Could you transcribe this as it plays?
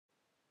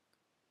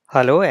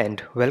Hello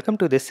and welcome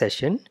to this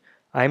session.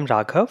 I'm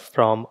Raghav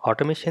from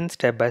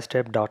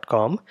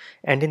automationstepbystep.com,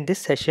 and in this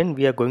session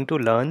we are going to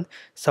learn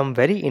some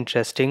very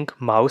interesting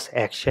mouse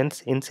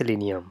actions in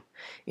Selenium.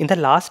 In the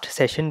last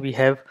session we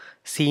have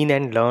seen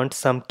and learned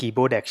some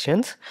keyboard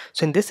actions.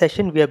 So in this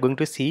session we are going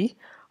to see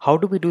how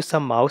do we do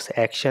some mouse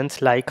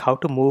actions, like how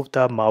to move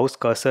the mouse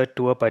cursor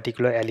to a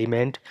particular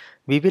element.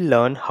 We will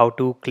learn how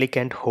to click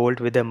and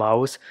hold with the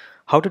mouse,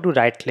 how to do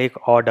right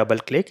click or double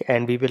click,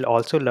 and we will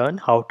also learn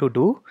how to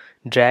do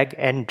drag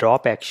and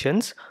drop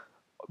actions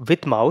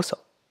with mouse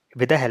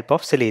with the help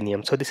of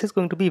Selenium. So this is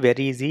going to be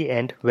very easy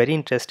and very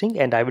interesting,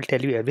 and I will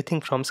tell you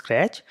everything from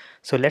scratch.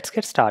 So let's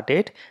get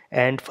started,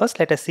 and first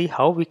let us see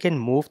how we can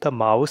move the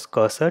mouse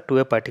cursor to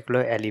a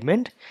particular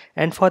element.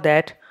 And for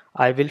that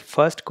I will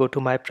first go to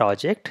my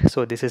project.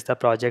 So this is the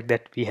project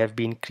that we have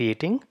been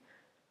creating,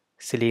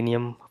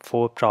 Selenium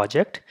 4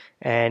 project,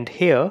 and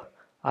here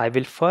I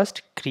will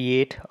first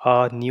create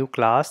a new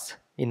class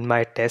in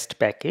my test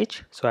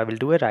package. So I will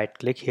do a right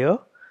click here,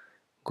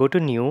 go to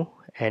new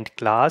and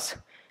class,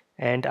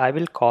 and I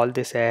will call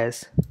this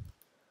as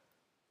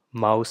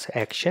mouse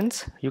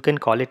actions. You can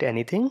call it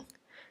anything,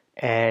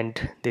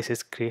 and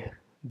this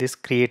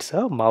creates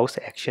a mouse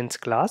actions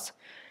class,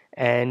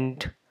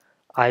 and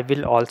I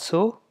will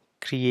also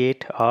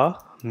create a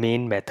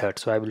main method.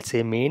 So I will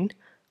say main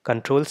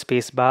control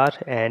spacebar,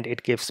 and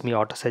it gives me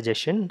auto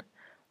suggestion.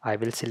 I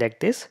will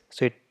select this,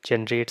 so it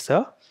generates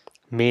a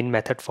main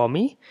method for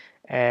me,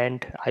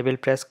 and I will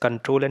press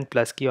Ctrl and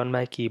plus key on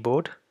my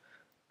keyboard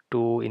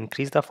to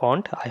increase the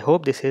font. I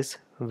hope this is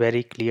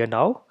very clear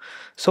now.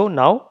 So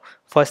now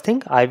first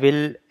thing, I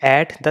will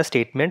add the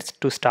statements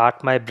to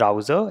start my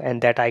browser,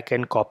 and that I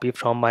can copy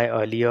from my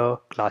earlier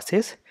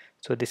classes.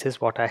 So this is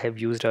what I have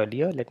used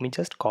earlier. Let me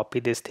just copy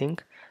this thing.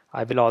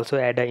 I will also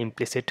add an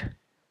implicit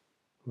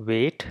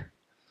wait.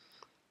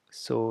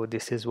 So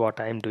this is what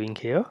I am doing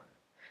here.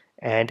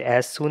 And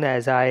as soon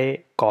as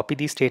I copy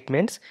these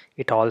statements,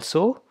 it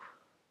also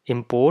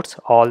imports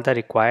all the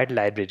required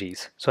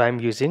libraries. So I'm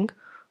using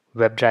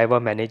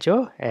WebDriver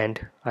Manager,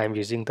 and I'm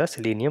using the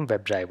Selenium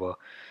WebDriver.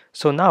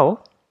 So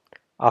now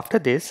after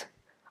this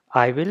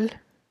I will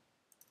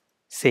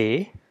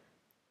say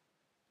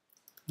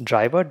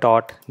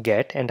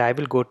driver.get, and I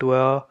will go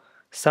to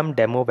some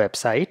demo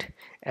website,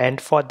 and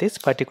for this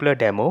particular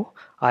demo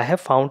I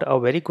have found a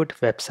very good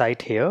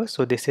website here.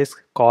 So this is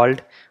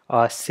called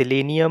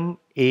Selenium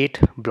 8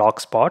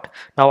 Blogspot.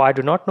 Now I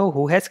do not know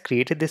who has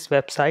created this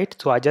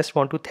website, so I just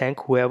want to thank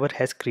whoever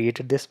has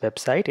created this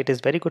website. It is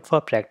very good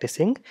for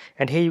practicing,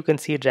 and here you can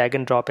see drag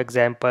and drop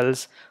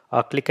examples,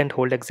 click and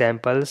hold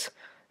examples,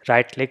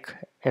 right click,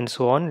 and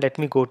so on. Let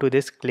me go to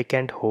this click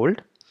and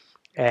hold,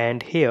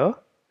 and here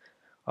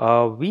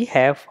we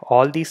have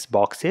all these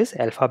boxes,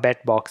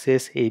 alphabet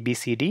boxes A, B,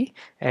 C, D,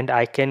 and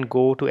I can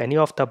go to any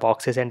of the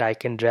boxes and I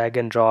can drag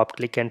and drop,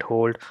 click and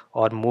hold,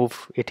 or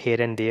move it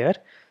here and there.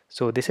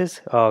 So this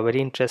is very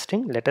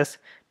interesting. Let us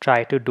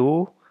try to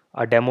do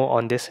a demo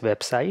on this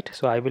website.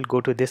 So I will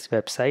go to this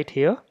website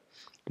here,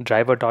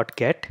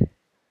 driver.get,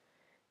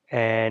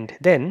 and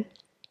then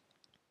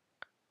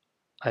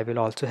I will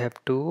also have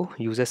to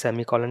use a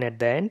semicolon at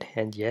the end,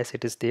 and yes,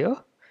 it is there.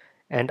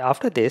 And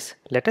after this,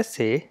 let us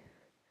say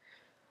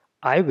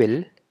I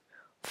will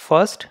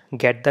first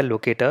get the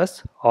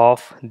locators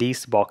of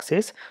these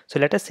boxes. So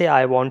let us say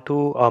I want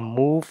to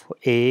move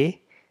A.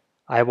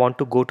 I want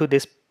to go to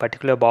this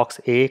particular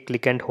box A,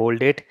 click and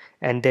hold it,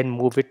 and then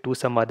move it to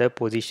some other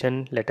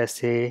position, let us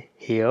say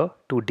here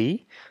to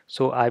D.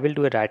 So I will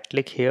do a right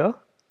click here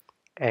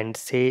and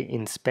say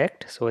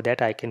inspect, so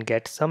that I can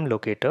get some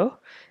locator.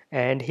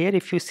 And here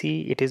if you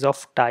see, it is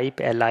of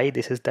type li.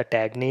 This is the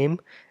tag name,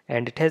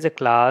 and it has a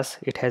class,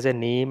 it has a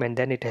name, and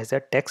then it has a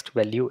text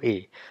value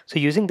A. So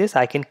using this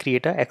I can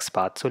create a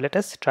XPath. So let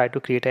us try to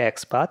create a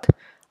XPath.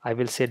 I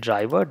will say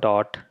driver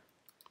dot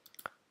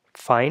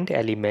find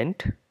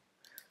element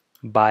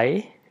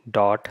by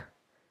dot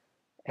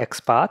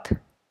XPath,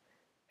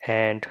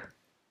 and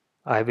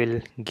I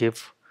will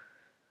give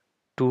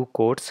two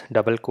quotes,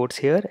 double quotes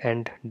here,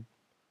 and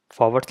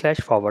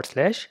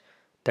 //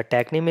 the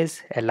tag name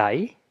is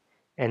li,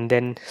 and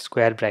then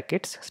square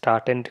brackets,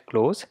 start and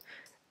close,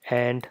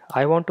 and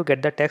I want to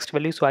get the text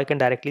value, so I can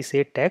directly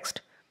say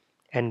text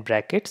and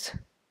brackets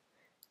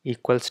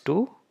equals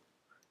to,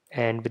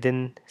 and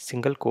within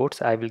single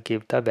quotes I will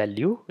give the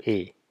value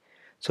A.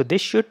 So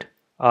this should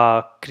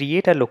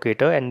create a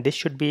locator, and this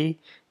should be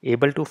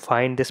able to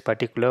find this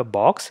particular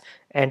box,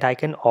 and I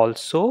can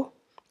also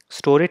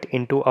store it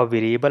into a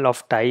variable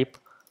of type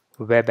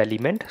web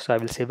element. So I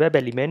will say web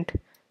element,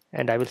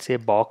 and I will say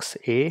box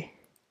A.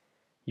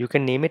 You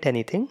can name it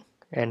anything,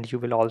 and you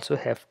will also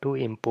have to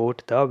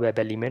import the web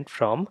element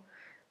from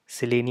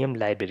Selenium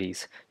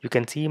libraries. You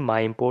can see my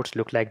imports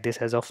look like this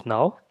as of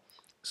now.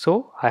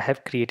 So I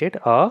have created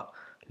a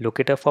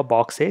locator for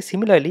box A.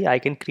 Similarly, I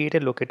can create a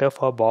locator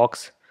for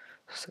box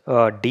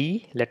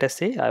D. Let us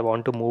say I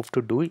want to move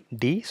to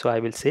D. So I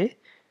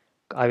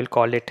will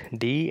call it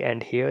D,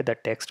 and here the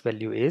text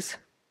value is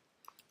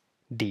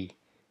D.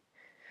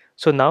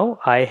 So now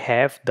I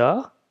have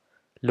the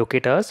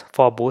locators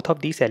for both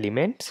of these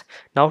elements.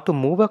 Now to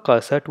move a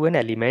cursor to an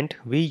element,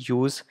 we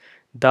use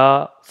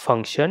the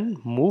function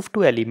move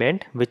to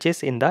element, which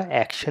is in the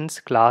actions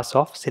class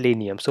of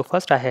Selenium. So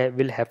first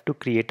will have to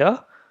create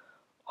a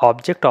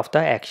object of the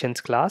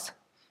actions class.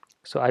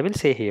 So I will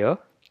say here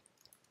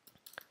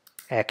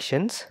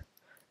actions,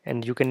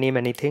 and you can name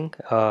anything,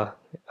 a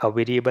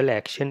variable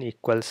action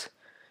equals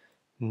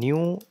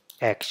new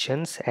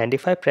actions, and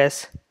if I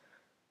press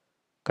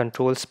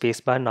control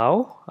spacebar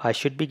now, I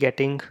should be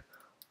getting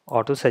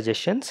auto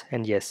suggestions,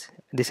 and yes,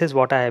 this is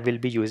what I will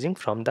be using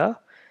from the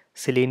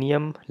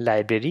Selenium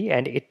library,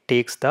 and it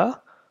takes the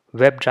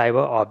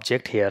WebDriver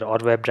object here, or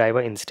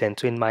WebDriver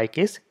instance. So in my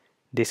case,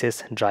 this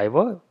is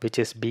driver, which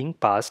is being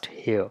passed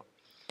here.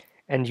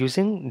 And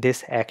using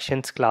this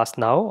actions class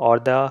now, or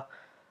the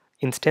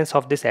instance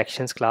of this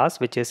actions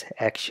class, which is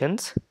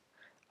actions,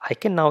 I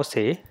can now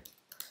say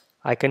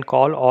I can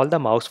call all the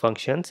mouse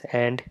functions,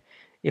 and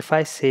if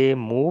I say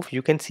move,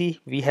 you can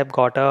see we have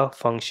got a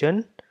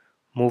function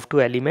move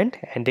to element,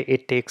 and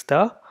it takes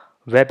the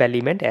web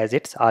element as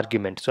its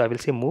argument. So I will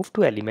say move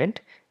to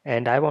element,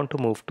 and I want to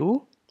move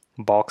to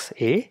box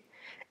A,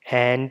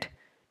 and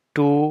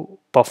to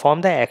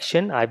perform the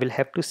action I will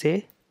have to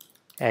say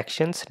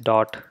actions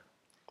dot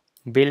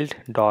build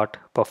dot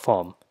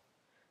perform,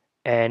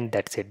 and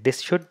that's it.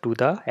 This should do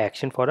the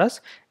action for us,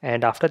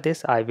 and after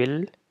this I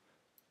will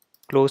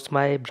close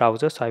my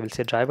browser. So I will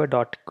say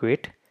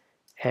driver.quit,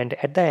 and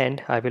at the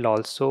end I will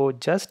also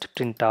just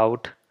print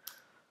out,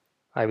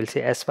 I will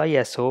say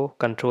syso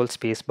control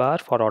spacebar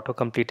for auto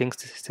completing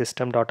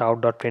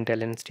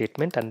system.out.println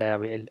statement, and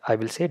I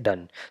will say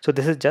done. So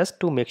this is just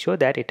to make sure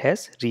that it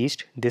has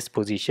reached this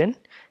position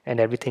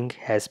and everything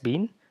has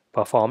been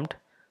performed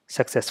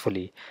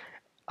successfully.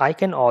 I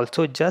can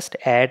also just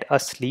add a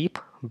sleep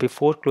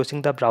before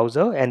closing the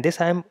browser, and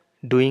this I am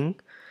doing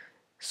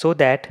so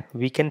that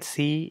we can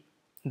see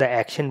the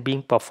action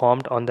being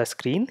performed on the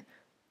screen.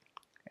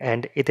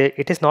 And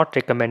it is not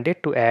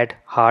recommended to add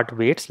hard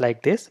weights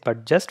like this,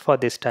 but just for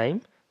this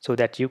time, so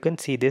that you can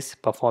see this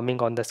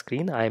performing on the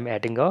screen, I am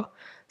adding a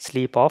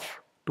sleep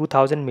of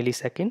 2000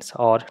 milliseconds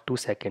or 2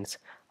 seconds.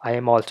 I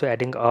am also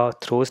adding a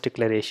throws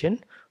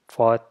declaration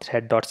for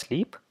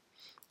thread.sleep,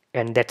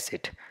 and that's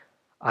it.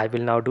 I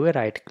will now do a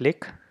right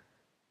click,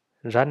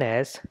 run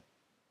as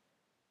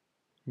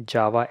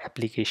Java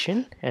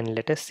application, and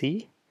let us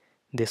see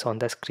this on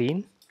the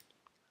screen.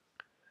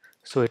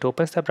 So it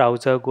opens the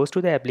browser, goes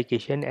to the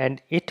application,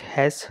 and it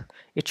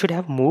should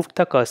have moved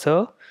the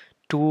cursor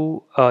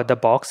to the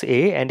box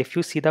A, and if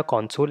you see the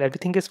console,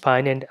 everything is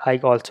fine, and I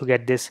also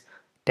get this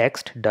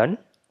text done,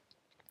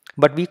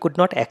 but we could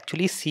not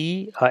actually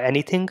see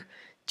anything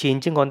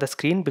changing on the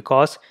screen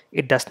because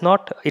it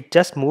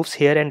just moves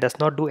here and does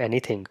not do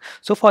anything.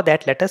 So for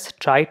that, let us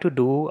try to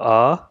do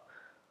a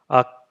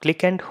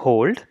click and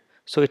hold.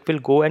 So it will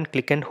go and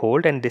click and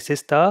hold, and this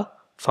is the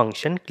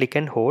function click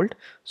and hold.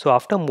 So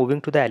after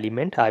moving to the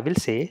element, I will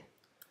say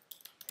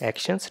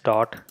actions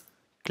dot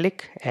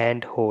click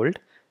and hold.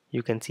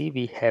 You can see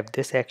we have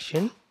this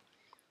action,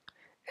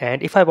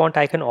 and if I want,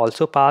 I can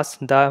also pass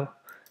the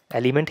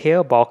element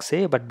here box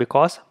A, but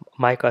because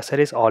my cursor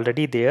is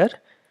already there,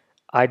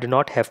 I do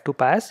not have to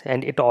pass,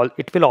 and it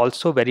will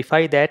also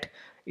verify that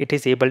it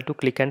is able to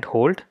click and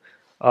hold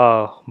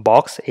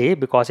box A,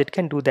 because it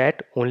can do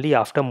that only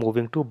after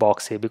moving to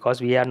box A,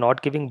 because we are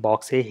not giving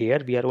box A here,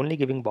 we are only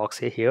giving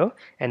box A here,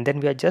 and then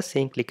we are just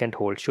saying click and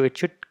hold. So it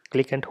should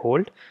click and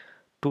hold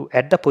to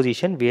at the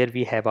position where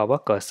we have our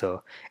cursor,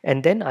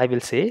 and then I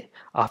will say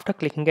after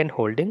clicking and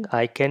holding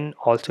I can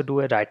also do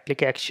a right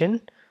click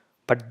action,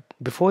 but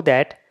before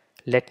that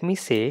let me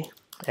say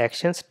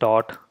actions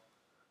dot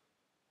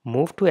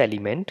move to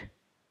element,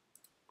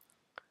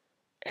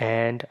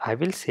 and I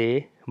will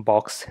say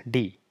box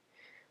D.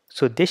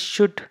 So this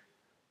should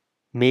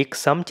make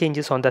some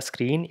changes on the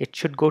screen. It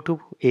should go to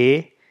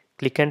A,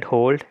 click and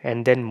hold,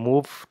 and then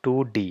move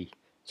to D.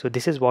 So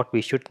this is what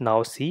we should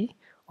now see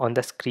on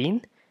the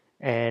screen,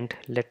 and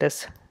let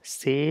us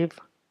save,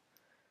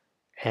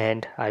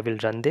 and I will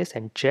run this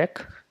and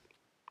check.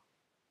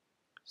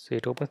 So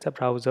it opens the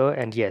browser,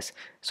 and yes,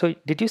 so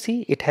did you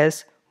see it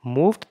has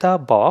moved the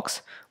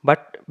box,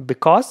 but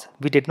because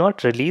we did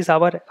not release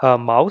our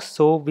mouse,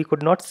 so we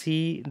could not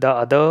see the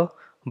other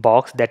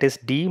box, that is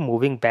D,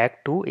 moving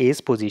back to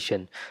A's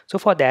position. So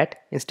for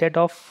that, instead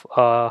of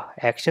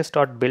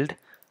actions.build,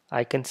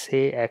 I can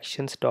say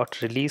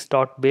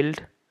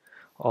actions.release.build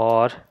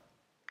or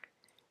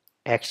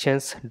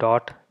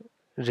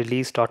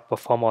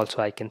actions.release.perform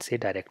also I can say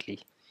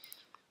directly.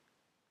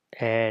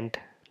 And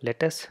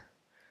let us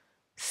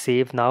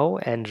save now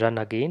and run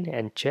again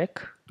and check,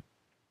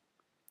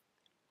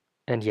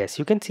 and yes,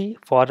 you can see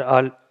for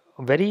a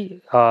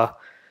very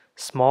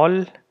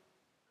small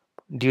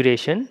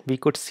duration we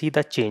could see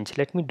the change.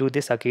 Let me do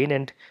this again,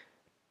 and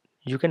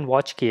you can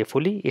watch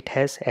carefully. It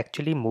has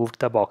actually moved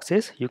the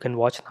boxes. You can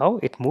watch now,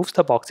 it moves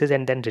the boxes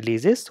and then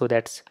releases, so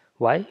that's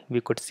why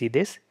we could see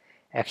this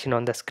action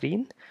on the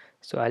screen.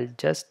 So I'll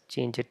just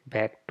change it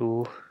back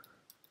to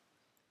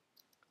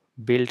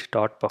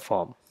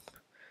build.perform.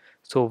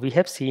 So we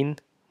have seen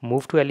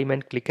move to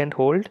element, click and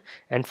hold.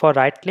 And for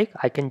right click,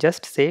 I can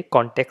just say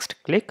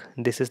context click.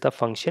 This is the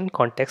function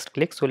context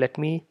click. So let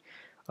me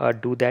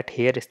do that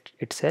here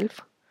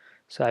itself.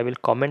 So I will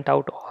comment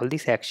out all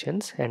these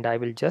actions and I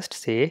will just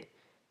say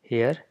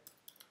here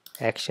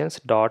actions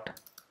dot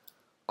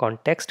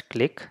context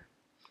click,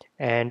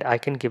 and I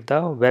can give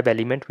the web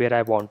element where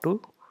I want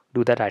to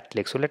do the right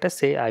click. So let us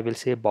say I will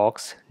say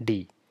box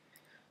D,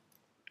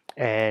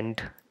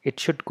 and it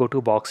should go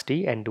to box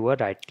D and do a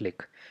right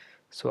click.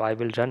 So I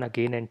will run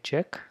again and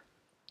check.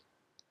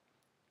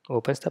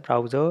 Opens the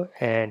browser,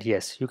 and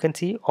yes, you can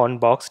see on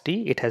box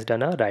D it has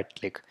done a right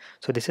click.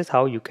 So this is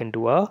how you can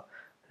do a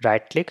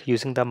right click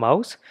using the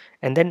mouse,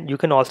 and then you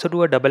can also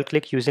do a double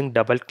click using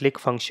double click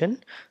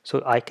function.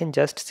 So I can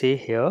just say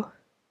here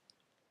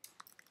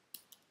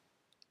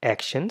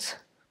actions.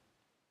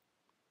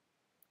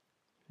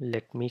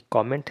 Let me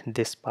comment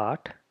this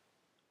part,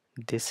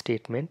 this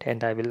statement,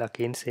 and I will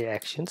again say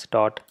actions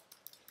dot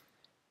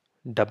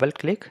double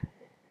click,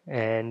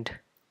 and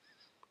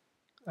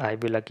I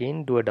will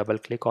again do a double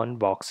click on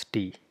box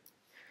D,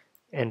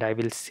 and I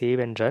will save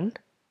and run.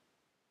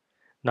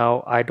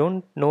 Now I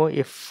don't know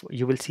if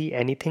you will see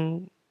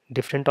anything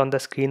different on the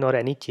screen or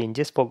any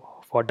changes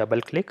for double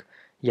click.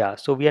 Yeah,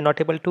 so we are not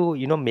able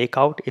to make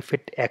out if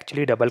it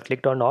actually double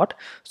clicked or not.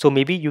 So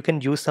maybe you can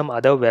use some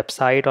other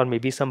website or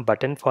maybe some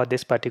button for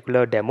this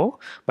particular demo.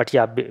 But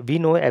yeah, we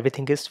know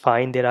everything is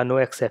fine. There are no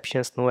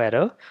exceptions, no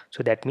error.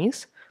 So that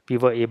means we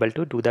were able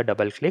to do the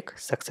double click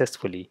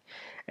successfully.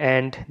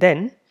 And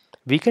then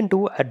we can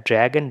do a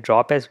drag and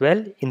drop as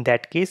well. In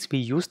that case, we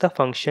use the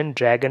function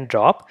drag and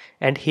drop,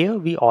 and here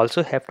we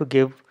also have to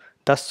give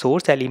the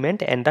source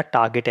element and the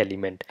target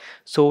element.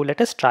 So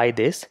let us try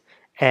this.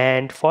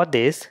 And for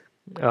this,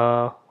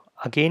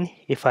 again,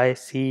 if I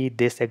see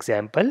this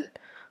example,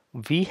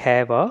 we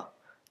have a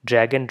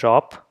drag and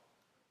drop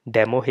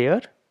demo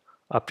here,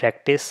 a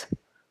practice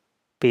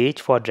page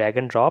for drag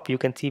and drop. You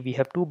can see we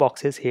have two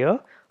boxes here.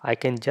 I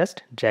can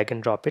just drag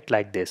and drop it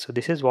like this. So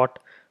this is what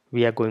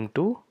we are going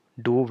to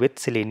do with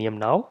Selenium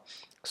now.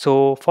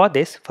 So for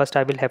this, first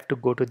I will have to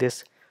go to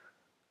this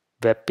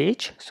web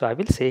page. So I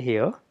will say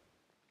here,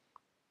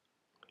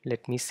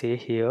 let me say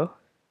here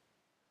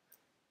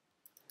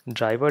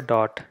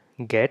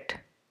driver.get,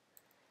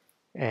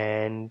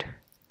 and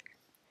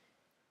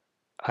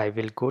I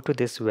will go to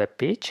this web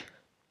page,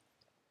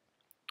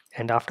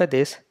 and after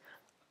this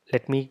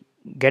let me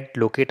get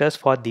locators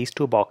for these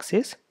two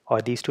boxes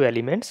or these two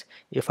elements.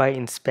 If I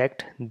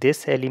inspect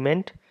this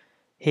element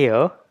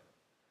here,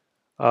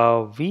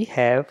 we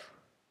have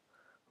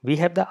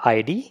the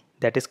ID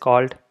that is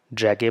called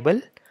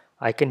draggable.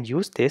 I can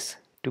use this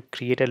to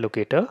create a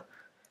locator.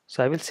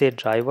 So I will say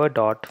driver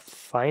dot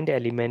find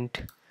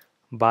element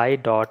by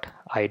dot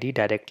ID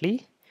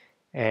directly,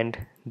 and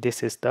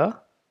this is the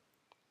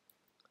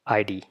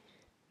ID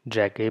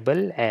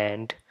draggable,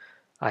 and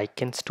I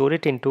can store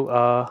it into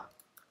a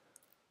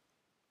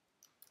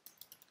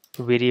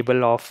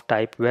variable of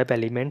type web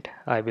element.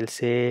 I will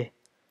say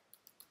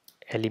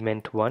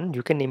element1.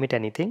 You can name it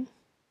anything.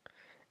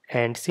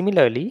 And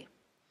similarly,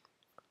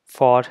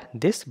 for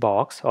this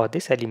box or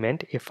this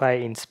element, if I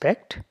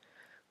inspect,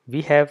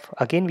 we have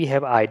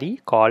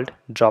ID called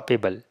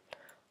droppable.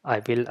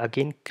 I will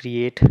again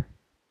create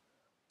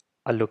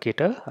a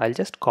locator. I'll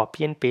just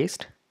copy and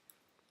paste,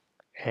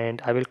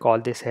 and I will call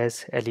this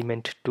as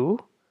element2,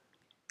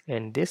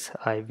 and this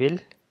I will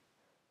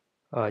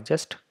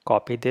just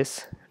copy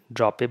this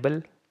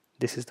droppable.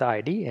 This is the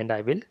ID, and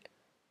I will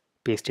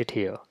paste it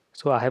here.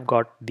 So I have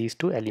got these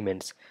two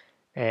elements,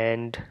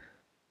 and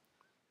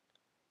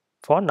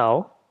for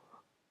now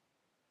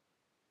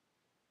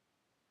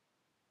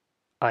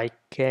I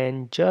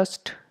can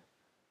just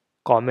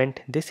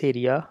comment this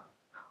area,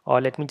 or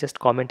let me just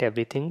comment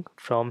everything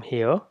from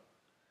here.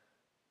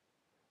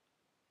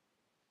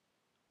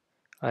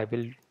 I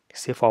will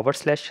say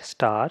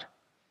 /star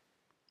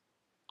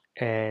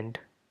and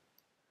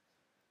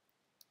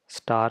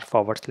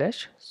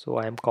 */. So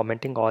I am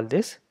commenting all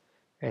this,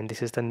 and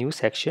this is the new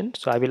section.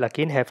 So I will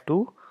again have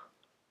to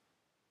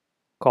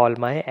call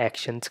my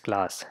actions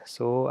class.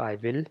 So I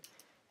will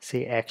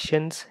say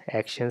actions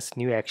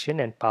new action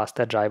and pass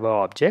the driver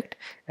object.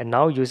 And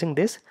now using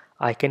this,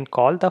 I can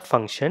call the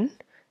function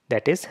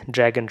that is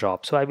drag and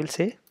drop. So I will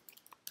say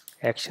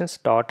actions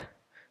dot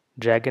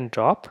drag and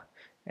drop,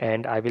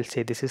 and I will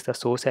say this is the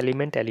source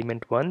element,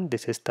 element1.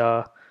 This is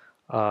the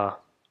other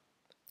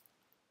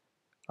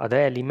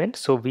element.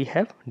 So we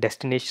have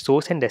destination,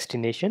 source and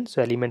destination.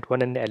 So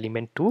element1 and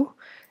element2,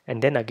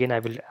 and then again I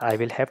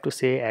will have to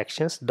say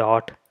actions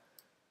dot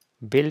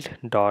build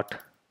dot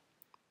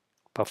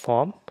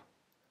perform,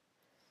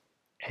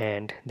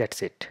 and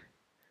that's it.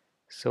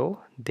 So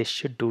this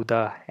should do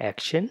the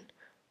action.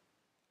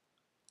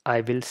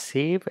 I will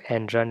save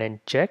and run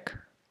and check.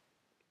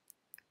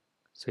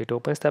 So it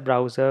opens the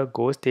browser,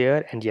 goes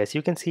there, and yes,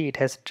 you can see it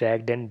has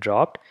dragged and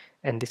dropped,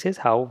 and this is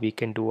how we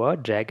can do a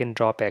drag and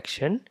drop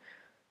action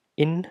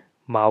in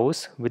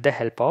mouse with the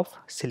help of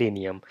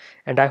Selenium.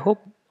 And I hope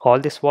all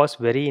this was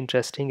very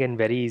interesting and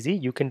very easy.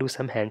 You can do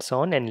some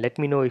hands-on and let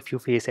me know if you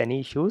face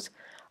any issues.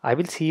 I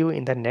will see you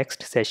in the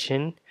next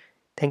session.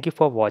 Thank you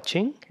for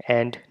watching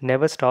and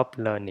never stop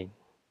learning.